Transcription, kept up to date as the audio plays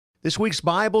This week's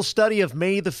Bible study of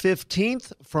May the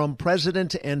 15th from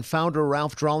President and founder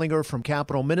Ralph Drollinger from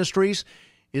Capitol Ministries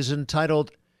is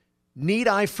entitled, Need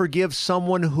I Forgive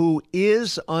Someone Who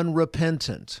is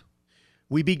Unrepentant?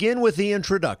 We begin with the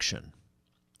introduction.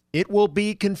 It will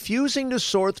be confusing to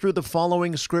sort through the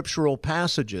following scriptural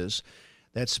passages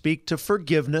that speak to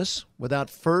forgiveness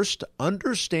without first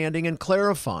understanding and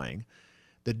clarifying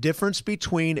the difference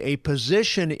between a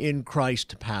position in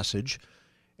Christ passage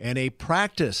and a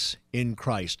practice in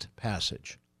Christ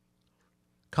passage.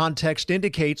 Context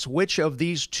indicates which of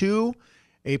these two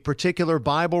a particular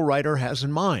Bible writer has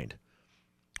in mind.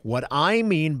 What I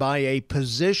mean by a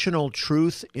positional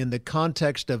truth in the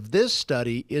context of this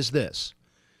study is this.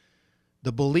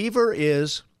 The believer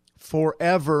is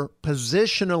forever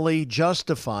positionally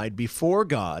justified before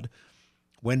God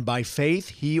when by faith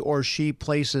he or she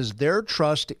places their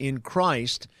trust in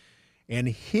Christ and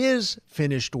His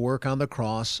finished work on the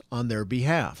cross on their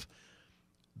behalf.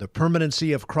 The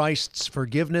permanency of Christ's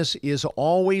forgiveness is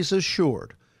always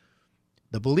assured.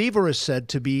 The believer is said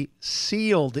to be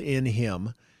sealed in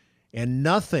Him, and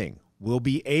nothing will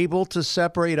be able to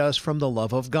separate us from the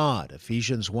love of God,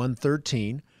 Ephesians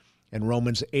 1:13 and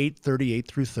Romans 8:38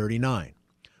 through 39.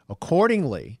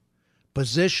 Accordingly,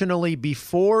 positionally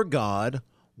before God,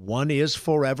 one is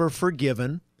forever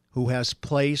forgiven who has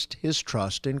placed his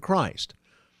trust in Christ.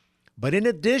 But in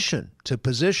addition to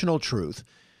positional truth,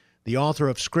 the author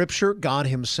of Scripture, God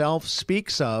Himself,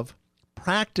 speaks of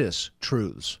practice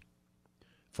truths.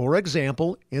 For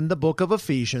example, in the book of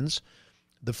Ephesians,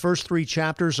 the first 3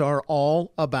 chapters are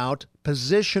all about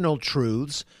positional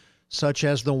truths, such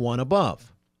as the one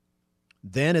above.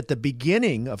 Then at the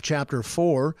beginning of chapter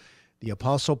 4, the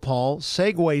Apostle Paul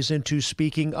segues into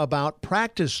speaking about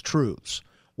practice truths,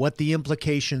 what the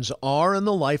implications are in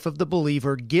the life of the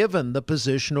believer given the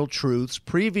positional truths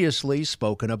previously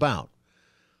spoken about.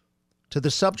 To the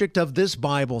subject of this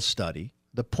Bible study,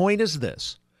 the point is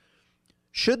this.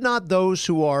 Should not those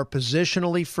who are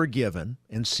positionally forgiven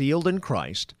and sealed in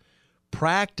Christ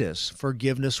practice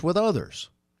forgiveness with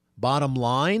others? Bottom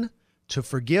line, to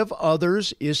forgive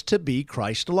others is to be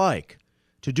Christ-like.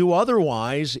 To do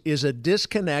otherwise is a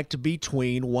disconnect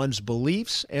between one's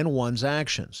beliefs and one's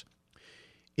actions.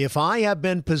 If I have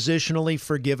been positionally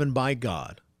forgiven by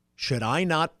God, should I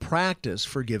not practice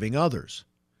forgiving others?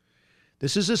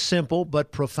 This is a simple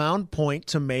but profound point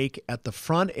to make at the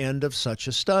front end of such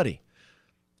a study.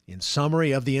 In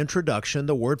summary of the introduction,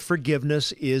 the word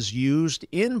forgiveness is used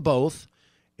in both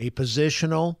a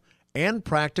positional and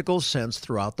practical sense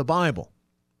throughout the Bible.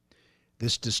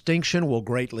 This distinction will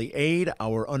greatly aid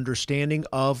our understanding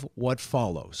of what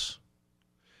follows.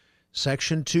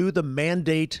 Section 2, the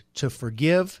mandate to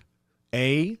forgive.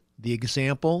 A, the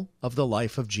example of the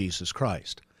life of Jesus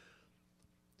Christ.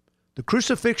 The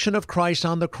crucifixion of Christ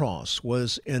on the cross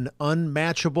was an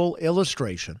unmatchable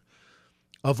illustration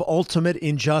of ultimate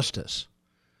injustice.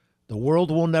 The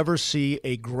world will never see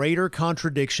a greater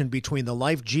contradiction between the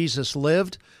life Jesus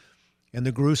lived and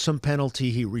the gruesome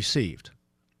penalty He received.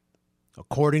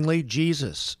 Accordingly,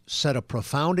 Jesus set a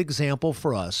profound example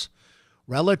for us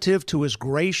relative to His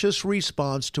gracious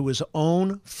response to His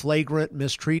own flagrant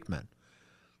mistreatment.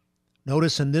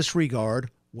 Notice in this regard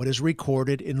what is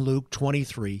recorded in Luke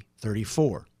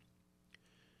 23:34.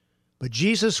 But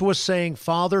Jesus was saying,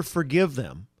 Father, forgive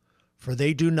them, for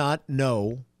they do not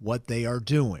know what they are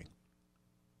doing.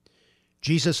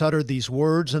 Jesus uttered these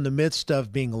words in the midst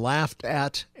of being laughed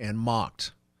at and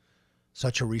mocked.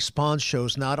 Such a response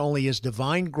shows not only His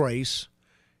divine grace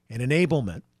and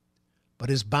enablement, but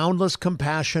His boundless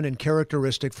compassion and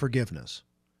characteristic forgiveness.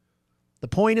 The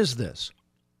point is this.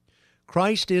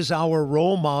 Christ is our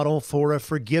role model for a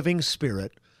forgiving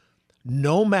spirit,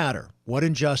 no matter what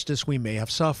injustice we may have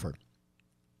suffered.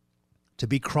 To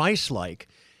be Christ-like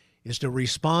is to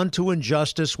respond to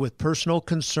injustice with personal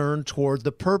concern toward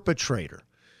the perpetrator.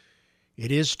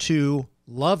 It is to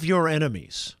love your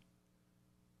enemies.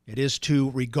 It is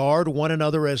to regard one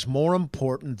another as more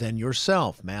important than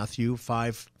yourself, Matthew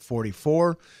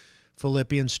 5:44,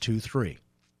 Philippians 2:3.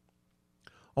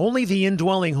 Only the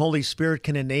indwelling Holy Spirit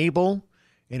can enable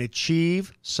and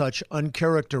achieve such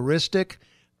uncharacteristic,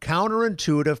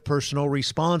 counterintuitive personal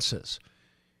responses.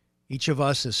 Each of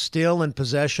us is still in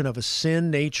possession of a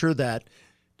sin nature that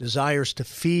desires to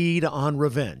feed on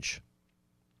revenge.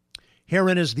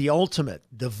 Herein is the ultimate,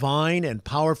 divine, and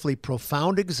powerfully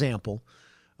profound example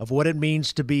of what it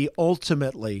means to be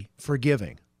ultimately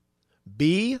forgiving.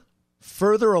 B,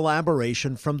 further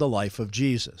elaboration from the life of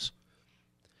Jesus.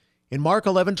 In Mark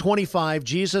 11:25,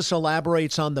 Jesus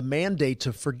elaborates on the mandate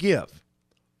to forgive.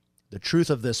 The truth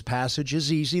of this passage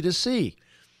is easy to see.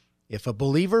 If a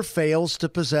believer fails to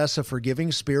possess a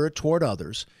forgiving spirit toward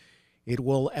others, it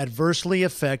will adversely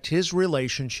affect his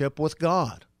relationship with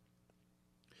God.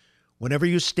 Whenever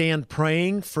you stand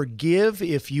praying, forgive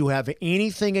if you have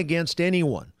anything against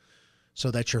anyone,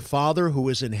 so that your Father who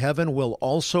is in heaven will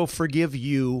also forgive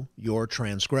you your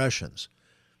transgressions.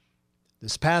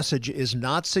 This passage is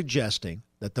not suggesting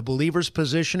that the believer's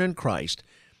position in Christ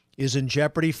is in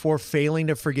jeopardy for failing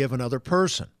to forgive another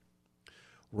person.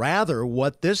 Rather,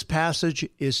 what this passage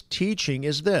is teaching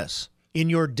is this: in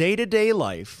your day-to-day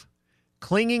life,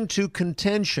 clinging to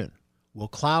contention will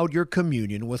cloud your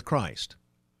communion with Christ.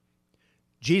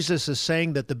 Jesus is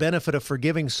saying that the benefit of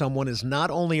forgiving someone is not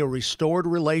only a restored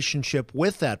relationship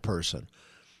with that person,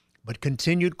 but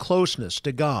continued closeness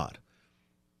to God.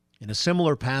 In a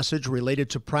similar passage related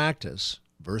to practice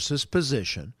versus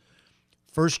position,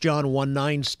 1 John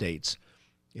 1:9 states,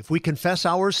 "If we confess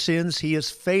our sins, he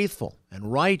is faithful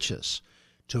and righteous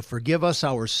to forgive us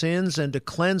our sins and to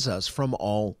cleanse us from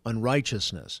all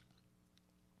unrighteousness."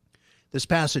 This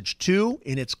passage, too,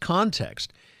 in its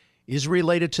context, is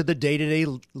related to the day-to-day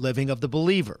living of the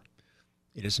believer.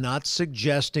 It is not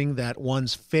suggesting that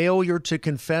one's failure to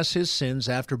confess his sins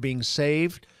after being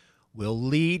saved will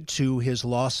lead to his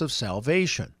loss of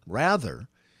salvation. Rather,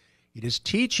 it is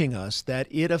teaching us that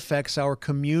it affects our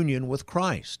communion with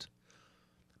Christ.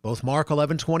 Both Mark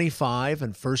 11:25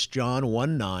 and 1 John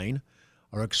 1:9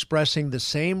 are expressing the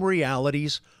same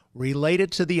realities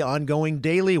related to the ongoing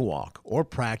daily walk or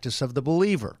practice of the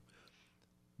believer.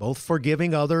 Both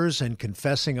forgiving others and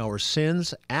confessing our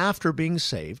sins after being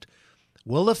saved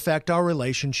will affect our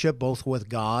relationship both with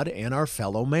God and our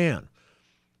fellow man.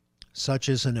 Such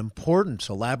is an important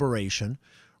elaboration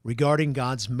regarding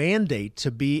God's mandate to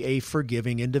be a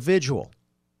forgiving individual.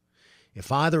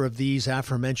 If either of these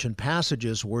aforementioned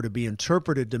passages were to be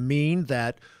interpreted to mean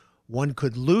that one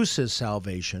could lose his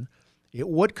salvation, it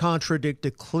would contradict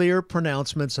the clear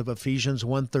pronouncements of Ephesians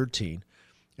 1:13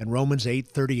 and Romans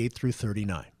 8:38 through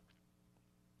 39.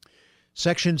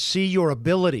 Section C, your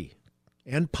ability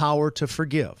and power to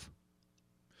forgive.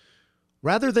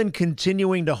 Rather than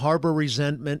continuing to harbor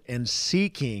resentment and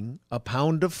seeking a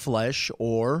pound of flesh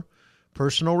or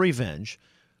personal revenge,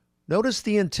 notice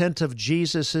the intent of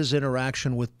Jesus'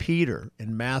 interaction with Peter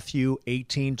in Matthew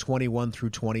 18:21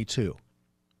 through 22.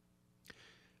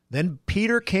 Then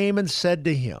Peter came and said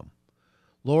to him,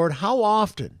 "Lord, how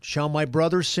often shall my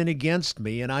brother sin against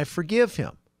me and I forgive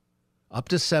him? Up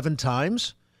to 7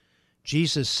 times?"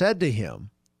 Jesus said to him,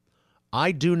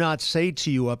 "I do not say to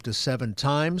you up to 7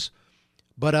 times,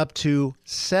 but up to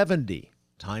 70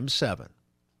 times 7.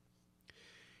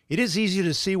 It is easy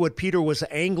to see what Peter was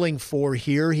angling for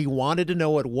here. He wanted to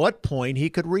know at what point he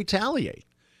could retaliate.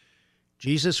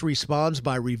 Jesus responds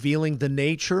by revealing the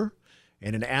nature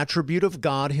and an attribute of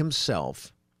God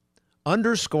himself,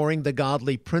 underscoring the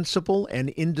godly principle and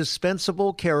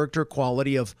indispensable character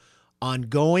quality of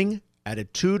ongoing,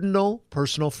 attitudinal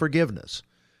personal forgiveness.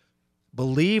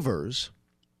 Believers,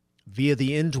 via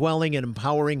the indwelling and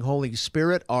empowering Holy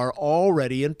Spirit, are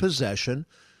already in possession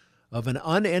of an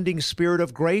unending spirit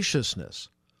of graciousness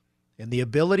and the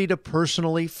ability to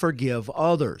personally forgive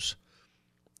others.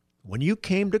 When you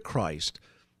came to Christ,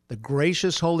 the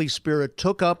gracious Holy Spirit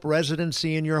took up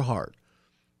residency in your heart,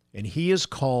 and he is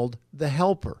called the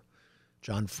Helper,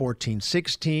 John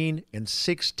 14:16 and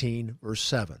 16, verse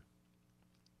 7.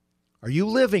 Are you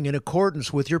living in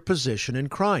accordance with your position in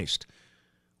Christ?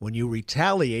 When you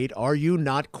retaliate, are you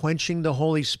not quenching the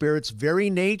Holy Spirit's very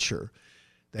nature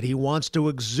that he wants to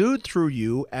exude through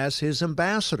you as his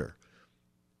ambassador?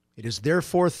 It is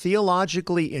therefore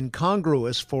theologically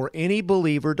incongruous for any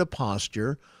believer to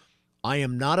posture, "I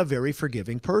am not a very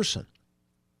forgiving person."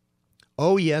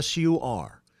 Oh, yes, you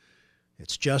are.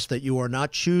 It's just that you are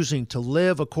not choosing to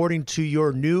live according to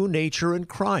your new nature in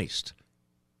Christ.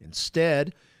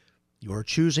 Instead, you are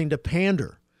choosing to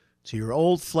pander to your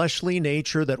old fleshly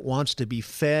nature that wants to be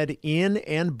fed in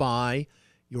and by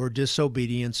your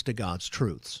disobedience to God's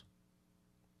truths.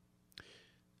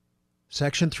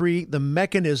 Section 3, the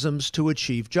mechanisms to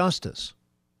achieve justice.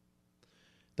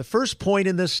 The first point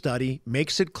in this study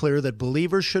makes it clear that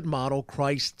believers should model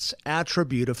Christ's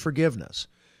attribute of forgiveness.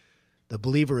 The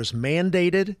believer is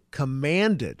mandated,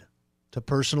 commanded to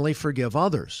personally forgive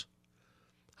others.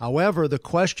 However, the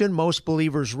question most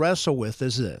believers wrestle with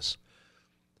is this: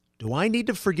 do I need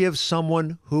to forgive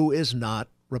someone who is not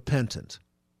repentant?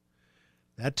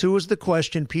 That too is the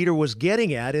question Peter was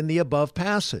getting at in the above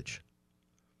passage.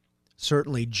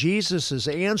 Certainly, Jesus'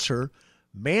 answer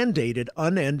mandated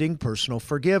unending personal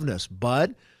forgiveness,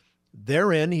 but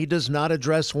therein he does not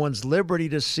address one's liberty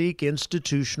to seek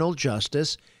institutional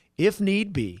justice, if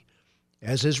need be,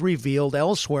 as is revealed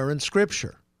elsewhere in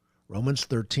Scripture, Romans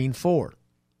 13:4.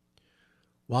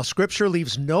 While Scripture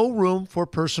leaves no room for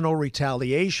personal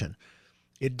retaliation,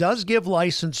 it does give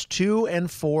license to and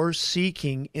for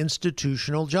seeking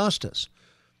institutional justice.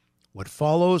 What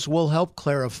follows will help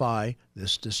clarify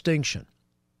this distinction.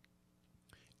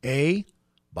 A,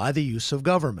 by the use of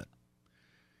government.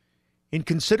 In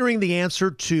considering the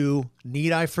answer to,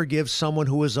 need I forgive someone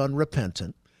who is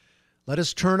unrepentant, let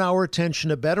us turn our attention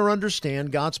to better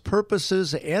understand God's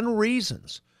purposes and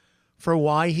reasons for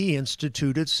why he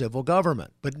instituted civil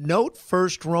government. But note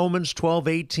first Romans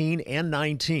 12:18 and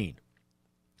 19.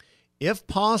 If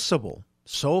possible,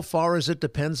 so far as it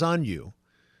depends on you,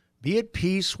 be at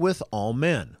peace with all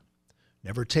men.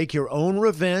 Never take your own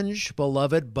revenge,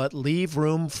 beloved, but leave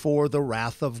room for the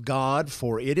wrath of God,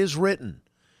 for it is written,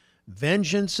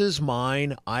 vengeance is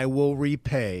mine, I will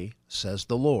repay, says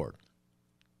the Lord.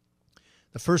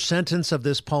 The first sentence of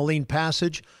this Pauline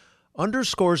passage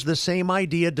underscores the same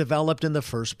idea developed in the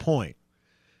first point.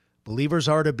 Believers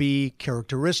are to be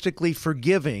characteristically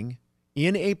forgiving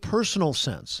in a personal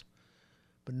sense.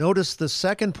 But notice the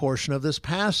second portion of this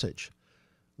passage,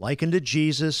 likened to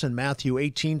Jesus in Matthew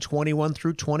 18:21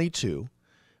 through 22,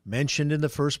 mentioned in the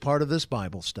first part of this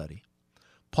Bible study.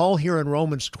 Paul here in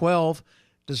Romans 12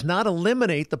 does not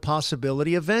eliminate the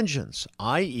possibility of vengeance,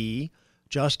 i.e.,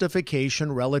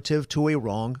 justification relative to a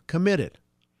wrong committed.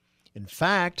 In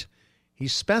fact, he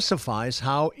specifies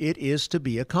how it is to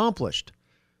be accomplished.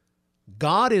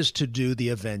 God is to do the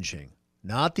avenging,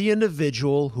 not the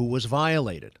individual who was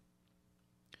violated.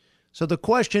 So the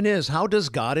question is, how does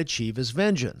God achieve his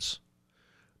vengeance?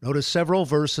 Notice several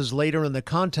verses later in the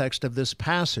context of this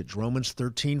passage, Romans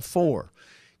 13:4.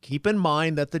 Keep in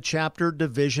mind that the chapter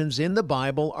divisions in the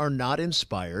Bible are not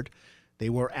inspired. They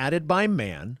were added by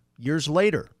man years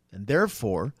later, and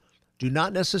therefore do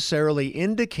not necessarily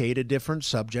indicate a different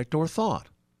subject or thought.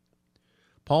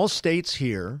 Paul states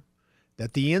here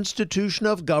that the institution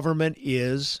of government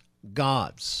is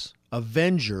God's,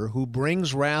 avenger who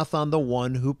brings wrath on the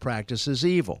one who practices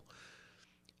evil.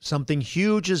 Something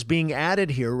huge is being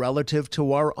added here relative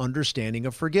to our understanding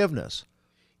of forgiveness.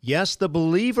 Yes, the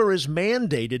believer is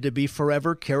mandated to be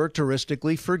forever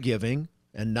characteristically forgiving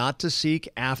and not to seek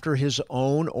after his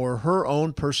own or her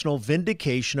own personal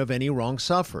vindication of any wrong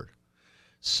suffered.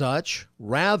 Such,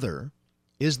 rather,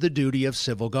 is the duty of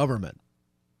civil government.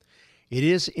 It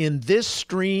is in this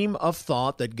stream of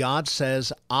thought that God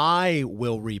says, I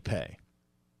will repay.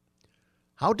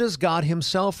 How does God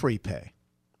himself repay?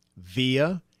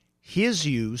 Via his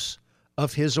use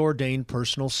of his ordained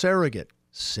personal surrogate,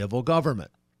 civil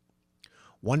government.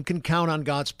 One can count on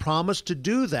God's promise to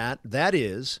do that, that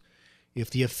is,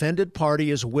 if the offended party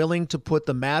is willing to put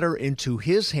the matter into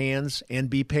his hands and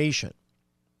be patient.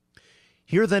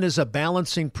 Here then is a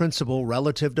balancing principle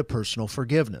relative to personal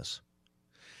forgiveness.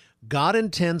 God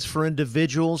intends for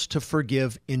individuals to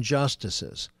forgive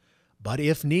injustices, but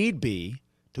if need be,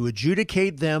 to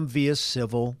adjudicate them via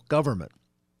civil government.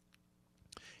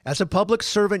 As a public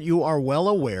servant, you are well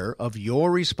aware of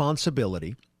your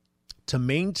responsibility to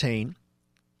maintain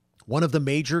one of the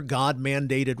major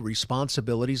God-mandated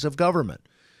responsibilities of government,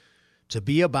 to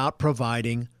be about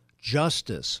providing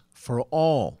justice for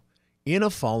all in a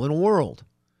fallen world,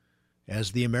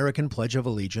 as the American Pledge of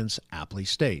Allegiance aptly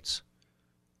states.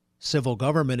 Civil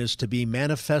government is to be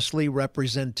manifestly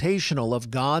representational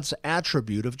of God's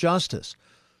attribute of justice,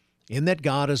 in that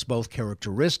God is both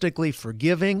characteristically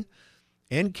forgiving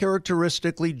and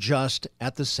characteristically just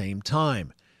at the same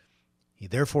time. He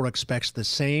therefore expects the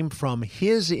same from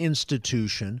his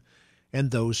institution and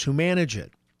those who manage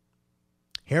it.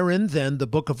 Herein, then, the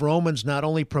book of Romans not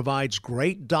only provides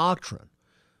great doctrine,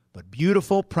 but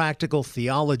beautiful practical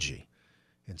theology,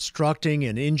 instructing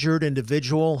an injured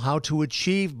individual how to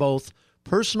achieve both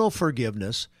personal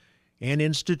forgiveness and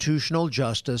institutional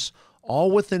justice,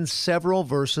 all within several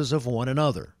verses of one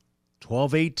another,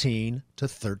 12:18 to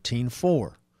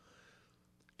 13:4.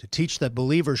 To teach that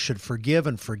believers should forgive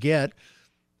and forget,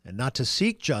 and not to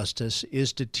seek justice,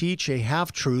 is to teach a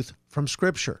half-truth from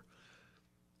Scripture.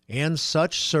 And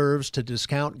such serves to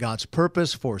discount God's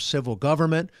purpose for civil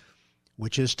government,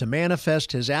 which is to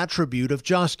manifest his attribute of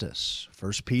justice,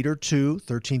 1 Peter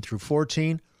 2:13 through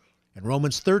 14, and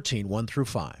Romans 13:1 through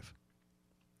 5.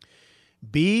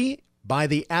 B, by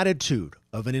the attitude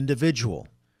of an individual.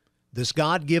 This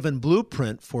God-given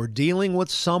blueprint for dealing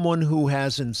with someone who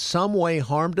has in some way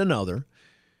harmed another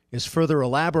is further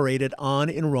elaborated on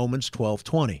in Romans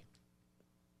 12:20.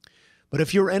 But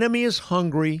if your enemy is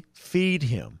hungry, feed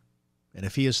him, and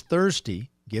if he is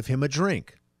thirsty, give him a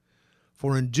drink.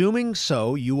 For in doing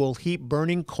so, you will heap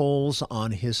burning coals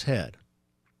on his head.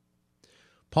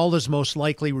 Paul is most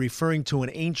likely referring to an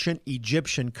ancient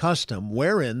Egyptian custom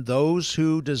wherein those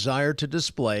who desire to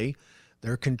display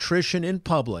their contrition in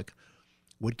public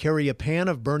would carry a pan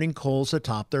of burning coals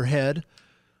atop their head,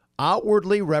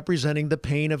 outwardly representing the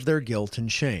pain of their guilt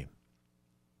and shame.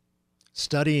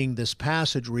 Studying this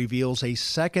passage reveals a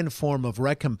second form of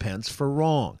recompense for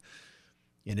wrong.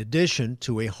 In addition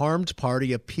to a harmed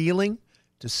party appealing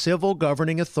to civil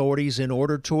governing authorities in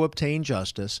order to obtain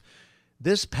justice,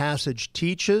 this passage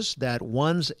teaches that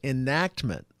one's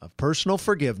enactment of personal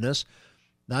forgiveness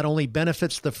not only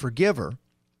benefits the forgiver,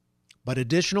 but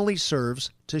additionally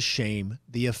serves to shame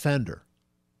the offender.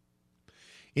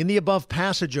 In the above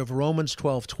passage of Romans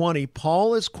 12:20,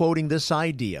 Paul is quoting this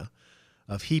idea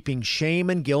of heaping shame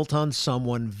and guilt on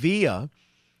someone via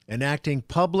enacting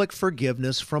public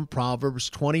forgiveness from Proverbs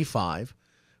 25,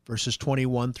 verses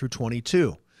 21 through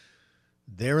 22.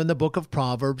 There in the book of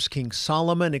Proverbs, King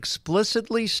Solomon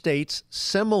explicitly states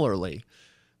similarly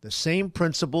the same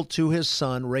principle to his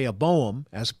son Rehoboam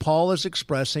as Paul is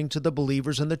expressing to the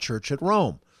believers in the church at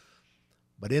Rome.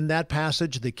 But in that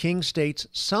passage, the king states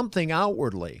something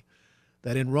outwardly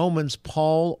that in Romans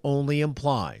Paul only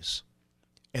implies,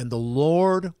 and the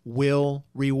Lord will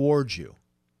reward you.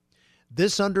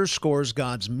 This underscores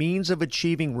God's means of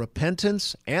achieving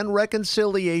repentance and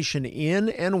reconciliation in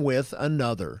and with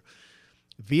another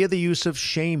via the use of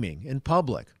shaming in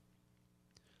public.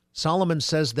 Solomon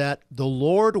says that the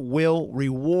Lord will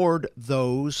reward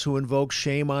those who invoke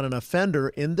shame on an offender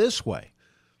in this way.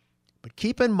 But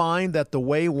keep in mind that the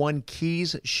way one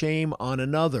keys shame on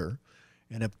another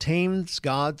and obtains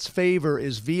God's favor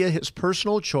is via his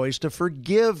personal choice to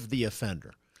forgive the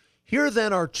offender. Here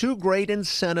then are two great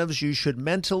incentives you should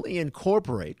mentally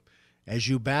incorporate as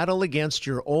you battle against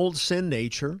your old sin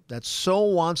nature that so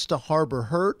wants to harbor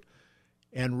hurt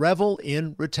and revel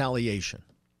in retaliation.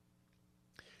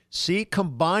 See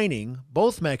combining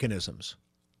both mechanisms.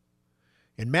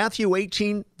 In Matthew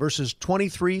 18, verses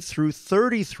 23 through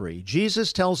 33,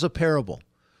 Jesus tells a parable,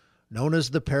 known as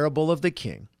the parable of the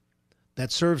king,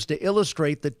 that serves to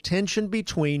illustrate the tension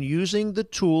between using the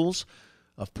tools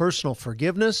of personal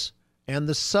forgiveness and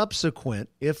the subsequent,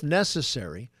 if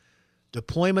necessary,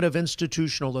 deployment of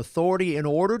institutional authority in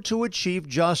order to achieve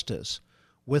justice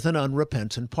with an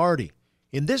unrepentant party.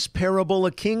 In this parable,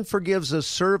 a king forgives a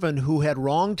servant who had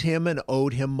wronged him and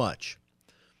owed him much.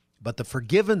 But the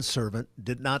forgiven servant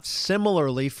did not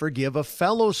similarly forgive a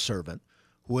fellow servant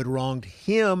who had wronged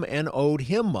him and owed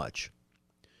him much.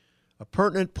 A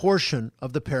pertinent portion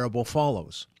of the parable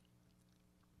follows.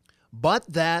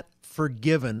 But that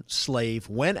forgiven slave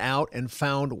went out and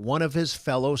found one of his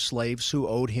fellow slaves who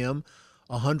owed him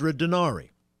 100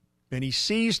 denarii. And he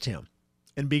seized him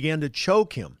and began to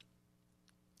choke him,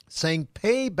 saying,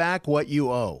 "Pay back what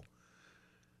you owe."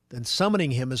 Then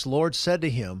summoning him, his Lord said to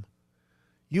him,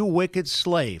 "You wicked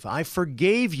slave, I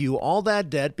forgave you all that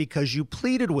debt because you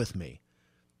pleaded with me.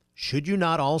 Should you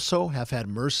not also have had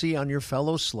mercy on your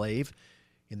fellow slave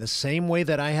in the same way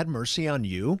that I had mercy on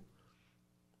you?"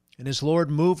 And his Lord,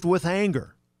 moved with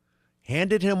anger,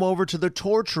 handed him over to the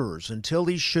torturers until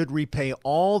he should repay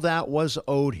all that was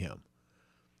owed him.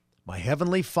 My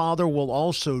heavenly Father will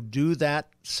also do that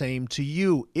same to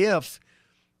you if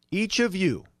each of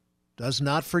you does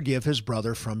not forgive his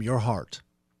brother from your heart.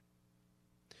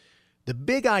 The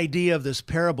big idea of this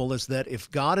parable is that if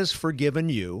God has forgiven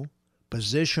you,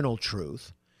 positional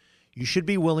truth, you should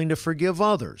be willing to forgive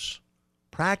others,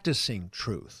 practicing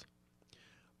truth.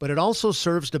 But it also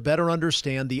serves to better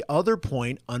understand the other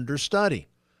point under study.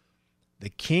 The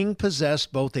king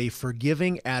possessed both a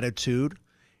forgiving attitude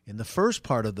in the first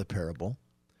part of the parable,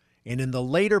 and in the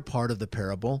later part of the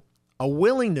parable, a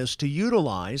willingness to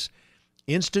utilize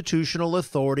institutional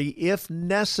authority if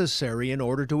necessary in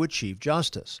order to achieve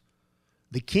justice.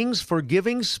 The king's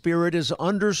forgiving spirit is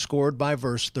underscored by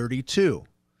verse 32.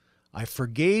 I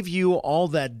forgave you all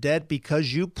that debt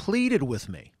because you pleaded with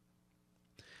me.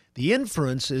 The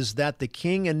inference is that the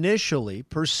king initially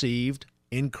perceived,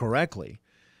 incorrectly,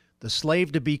 the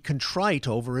slave to be contrite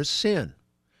over his sin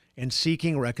and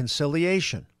seeking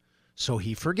reconciliation, so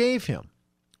he forgave him.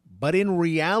 But in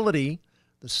reality,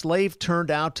 the slave turned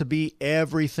out to be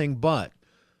everything but.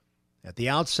 At the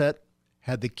outset,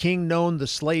 had the king known the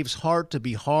slave's heart to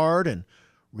be hard and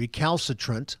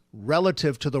recalcitrant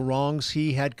relative to the wrongs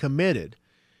he had committed,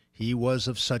 he was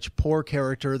of such poor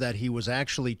character that he was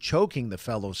actually choking the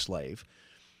fellow slave,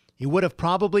 he would have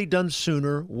probably done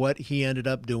sooner what he ended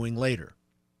up doing later.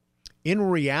 In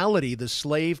reality, the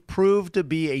slave proved to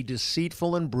be a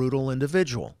deceitful and brutal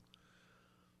individual.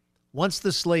 Once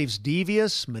the slave's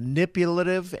devious,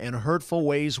 manipulative, and hurtful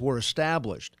ways were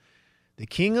established, The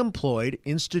king employed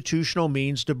institutional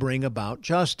means to bring about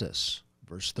justice.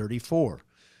 Verse 34.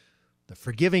 The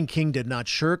forgiving king did not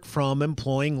shirk from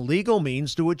employing legal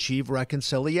means to achieve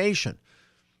reconciliation.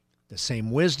 The same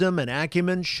wisdom and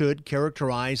acumen should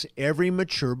characterize every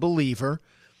mature believer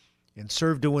and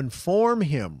serve to inform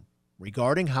him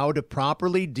regarding how to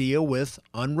properly deal with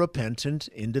unrepentant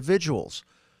individuals.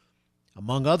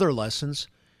 Among other lessons,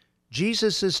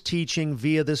 Jesus is teaching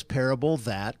via this parable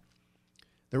that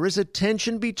there is a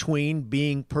tension between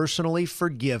being personally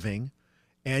forgiving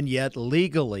and yet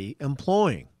legally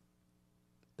employing.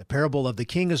 The parable of the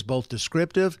king is both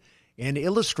descriptive and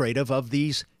illustrative of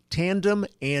these tandem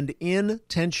and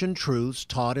in-tension truths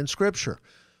taught in Scripture.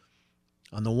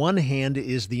 On the one hand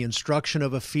is the instruction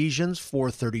of Ephesians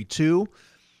 4:32,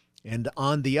 and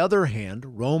on the other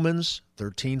hand, Romans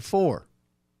 13:4.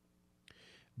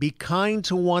 Be kind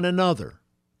to one another,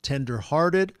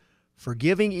 tender-hearted,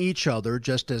 forgiving each other,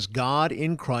 just as God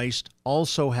in Christ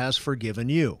also has forgiven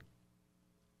you.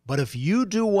 But if you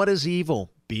do what is evil,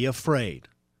 be afraid.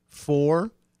 For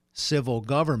civil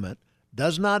government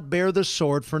does not bear the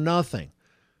sword for nothing,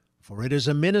 for it is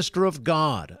a minister of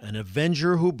God, an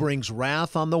avenger who brings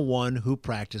wrath on the one who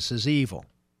practices evil.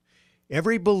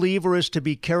 Every believer is to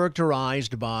be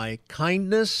characterized by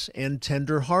kindness and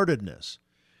tender-heartedness.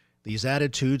 These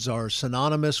attitudes are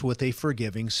synonymous with a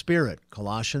forgiving spirit,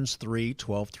 Colossians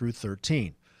 3:12 through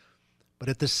 13. But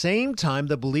at the same time,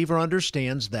 the believer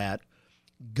understands that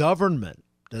government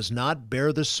does not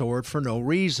bear the sword for no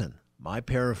reason. My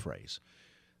paraphrase.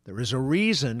 There is a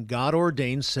reason God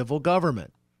ordains civil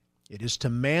government. It is to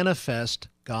manifest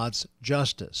God's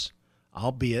justice,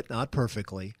 albeit not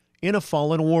perfectly, in a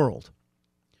fallen world.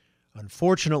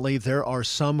 Unfortunately, there are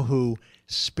some who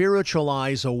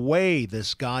spiritualize away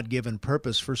this God-given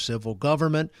purpose for civil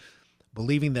government,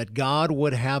 believing that God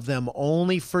would have them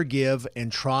only forgive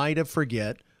and try to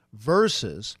forget,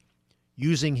 versus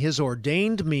using His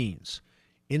ordained means,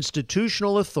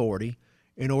 institutional authority,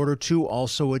 in order to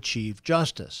also achieve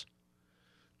justice.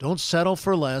 Don't settle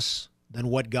for less than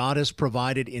what God has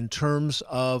provided in terms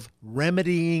of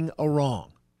remedying a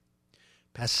wrong.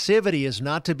 Passivity is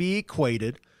not to be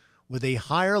equated with a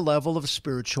higher level of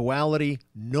spirituality,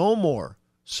 no more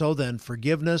so than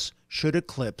forgiveness should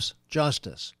eclipse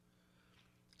justice.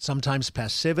 Sometimes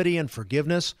passivity and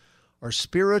forgiveness are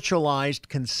spiritualized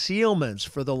concealments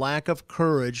for the lack of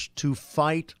courage to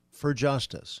fight for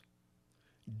justice.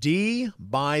 D,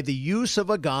 by the use of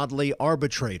a godly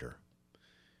arbitrator.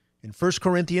 In 1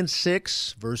 Corinthians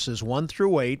 6, verses 1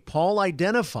 through 8, Paul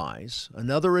identifies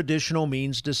another additional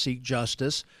means to seek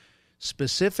justice,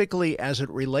 specifically as it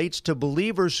relates to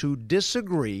believers who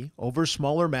disagree over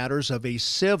smaller matters of a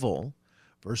civil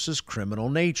versus criminal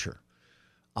nature,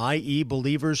 i.e.,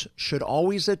 believers should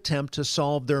always attempt to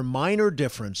solve their minor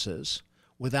differences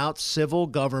without civil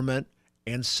government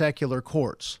and secular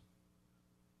courts.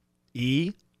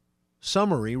 E,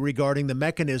 summary regarding the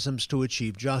mechanisms to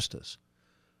achieve justice.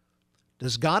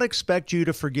 Does God expect you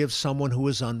to forgive someone who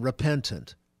is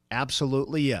unrepentant?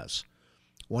 Absolutely yes.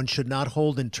 One should not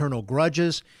hold internal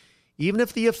grudges, even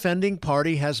if the offending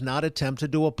party has not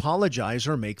attempted to apologize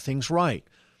or make things right.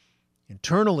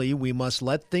 Internally, we must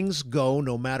let things go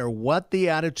no matter what the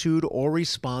attitude or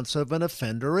response of an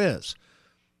offender is.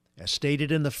 As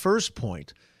stated in the first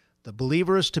point, the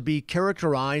believer is to be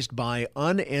characterized by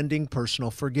unending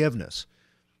personal forgiveness.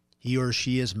 He or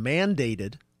she is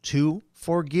mandated to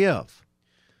forgive.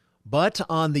 But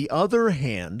on the other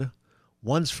hand,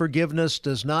 one's forgiveness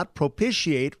does not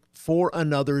propitiate for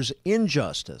another's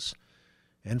injustice.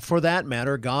 And for that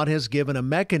matter, God has given a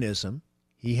mechanism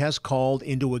He has called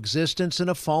into existence in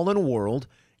a fallen world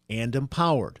and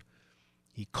empowered.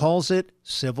 He calls it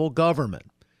civil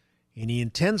government, and He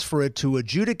intends for it to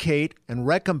adjudicate and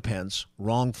recompense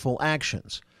wrongful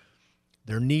actions.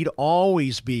 There need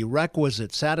always be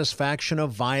requisite satisfaction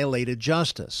of violated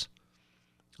justice.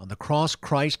 On the cross,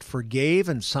 Christ forgave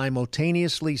and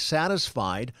simultaneously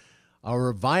satisfied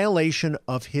our violation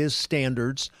of His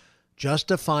standards,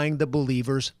 justifying the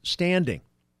believer's standing,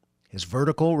 his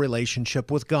vertical relationship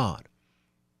with God.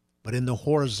 But in the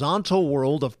horizontal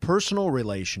world of personal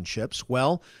relationships,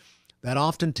 well, that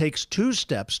often takes two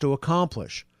steps to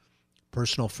accomplish: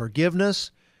 personal forgiveness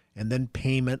and then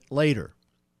payment later.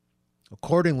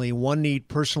 Accordingly, one need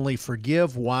personally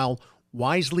forgive while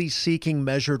wisely seeking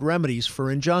measured remedies for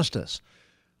injustice.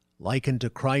 Likened to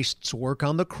Christ's work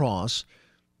on the cross,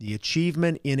 the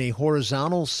achievement in a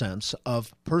horizontal sense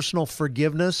of personal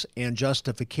forgiveness and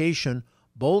justification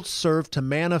both serve to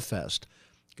manifest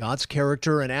God's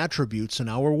character and attributes in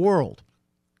our world.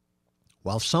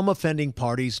 While some offending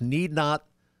parties need not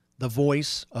the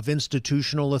voice of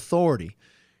institutional authority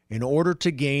in order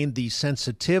to gain the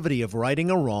sensitivity of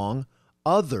righting a wrong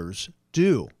others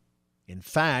do. In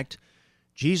fact,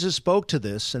 Jesus spoke to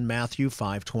this in Matthew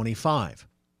 5:25.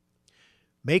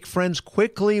 Make friends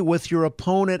quickly with your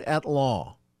opponent at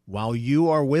law while you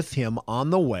are with him on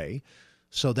the way,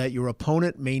 so that your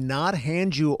opponent may not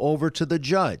hand you over to the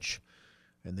judge,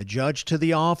 and the judge to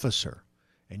the officer,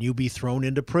 and you be thrown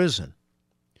into prison.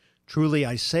 Truly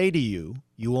I say to you,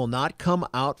 you will not come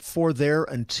out for there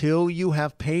until you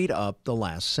have paid up the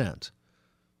last cent.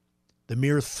 The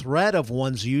mere threat of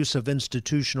one's use of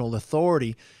institutional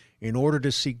authority in order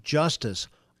to seek justice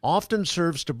often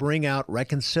serves to bring out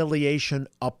reconciliation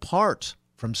apart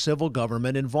from civil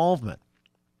government involvement.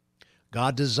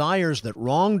 God desires that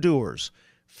wrongdoers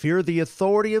fear the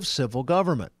authority of civil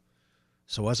government.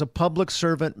 So as a public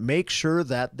servant, make sure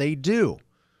that they do,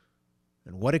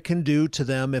 and what it can do to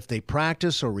them if they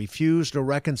practice or refuse to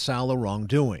reconcile a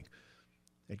wrongdoing.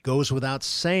 It goes without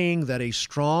saying that a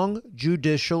strong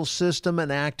judicial system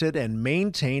enacted and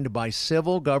maintained by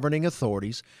civil governing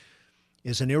authorities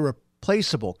is an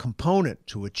irreplaceable component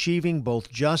to achieving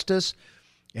both justice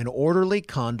and orderly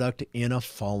conduct in a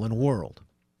fallen world.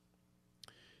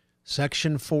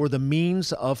 Section 4, the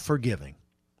means of forgiving.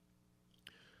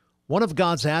 One of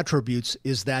God's attributes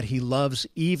is that he loves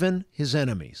even his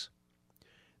enemies.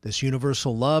 This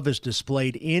universal love is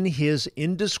displayed in his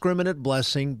indiscriminate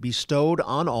blessing bestowed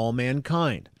on all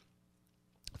mankind.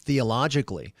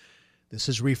 Theologically, this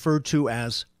is referred to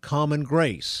as common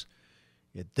grace.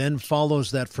 It then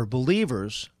follows that for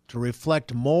believers to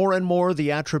reflect more and more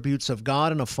the attributes of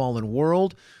God in a fallen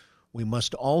world, we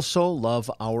must also love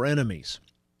our enemies.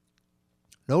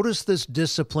 Notice this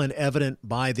discipline evident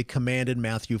by the command in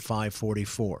Matthew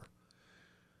 5:44.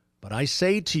 But I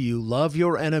say to you, love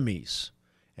your enemies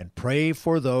and pray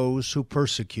for those who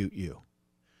persecute you.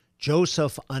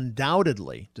 Joseph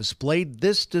undoubtedly displayed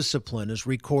this discipline as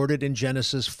recorded in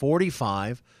Genesis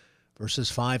 45, verses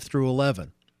 5 through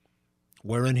 11,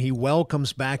 wherein he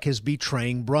welcomes back his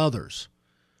betraying brothers.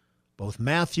 Both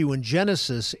Matthew and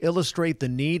Genesis illustrate the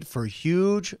need for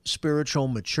huge spiritual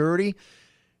maturity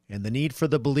and the need for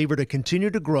the believer to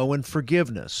continue to grow in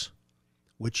forgiveness,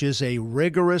 which is a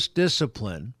rigorous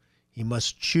discipline he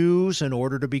must choose in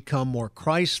order to become more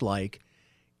Christ-like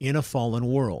in a fallen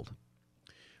world.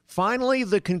 Finally,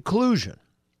 the conclusion.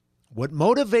 What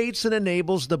motivates and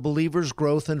enables the believer's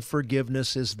growth in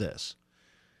forgiveness is this.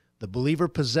 The believer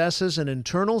possesses an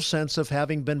internal sense of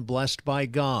having been blessed by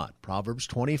God. Proverbs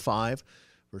 25,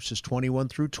 verses 21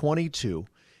 through 22.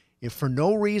 If for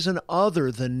no reason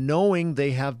other than knowing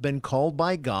they have been called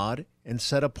by God and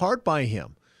set apart by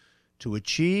him to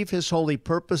achieve his holy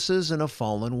purposes in a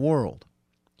fallen world.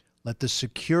 Let the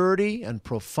security and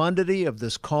profundity of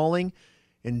this calling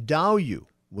endow you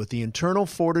with the internal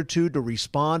fortitude to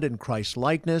respond in Christ's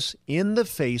likeness in the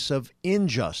face of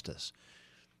injustice.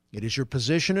 It is your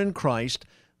position in Christ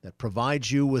that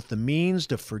provides you with the means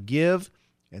to forgive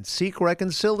and seek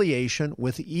reconciliation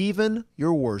with even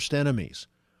your worst enemies.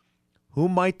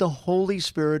 Whom might the Holy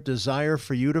Spirit desire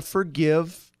for you to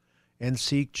forgive and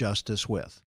seek justice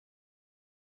with?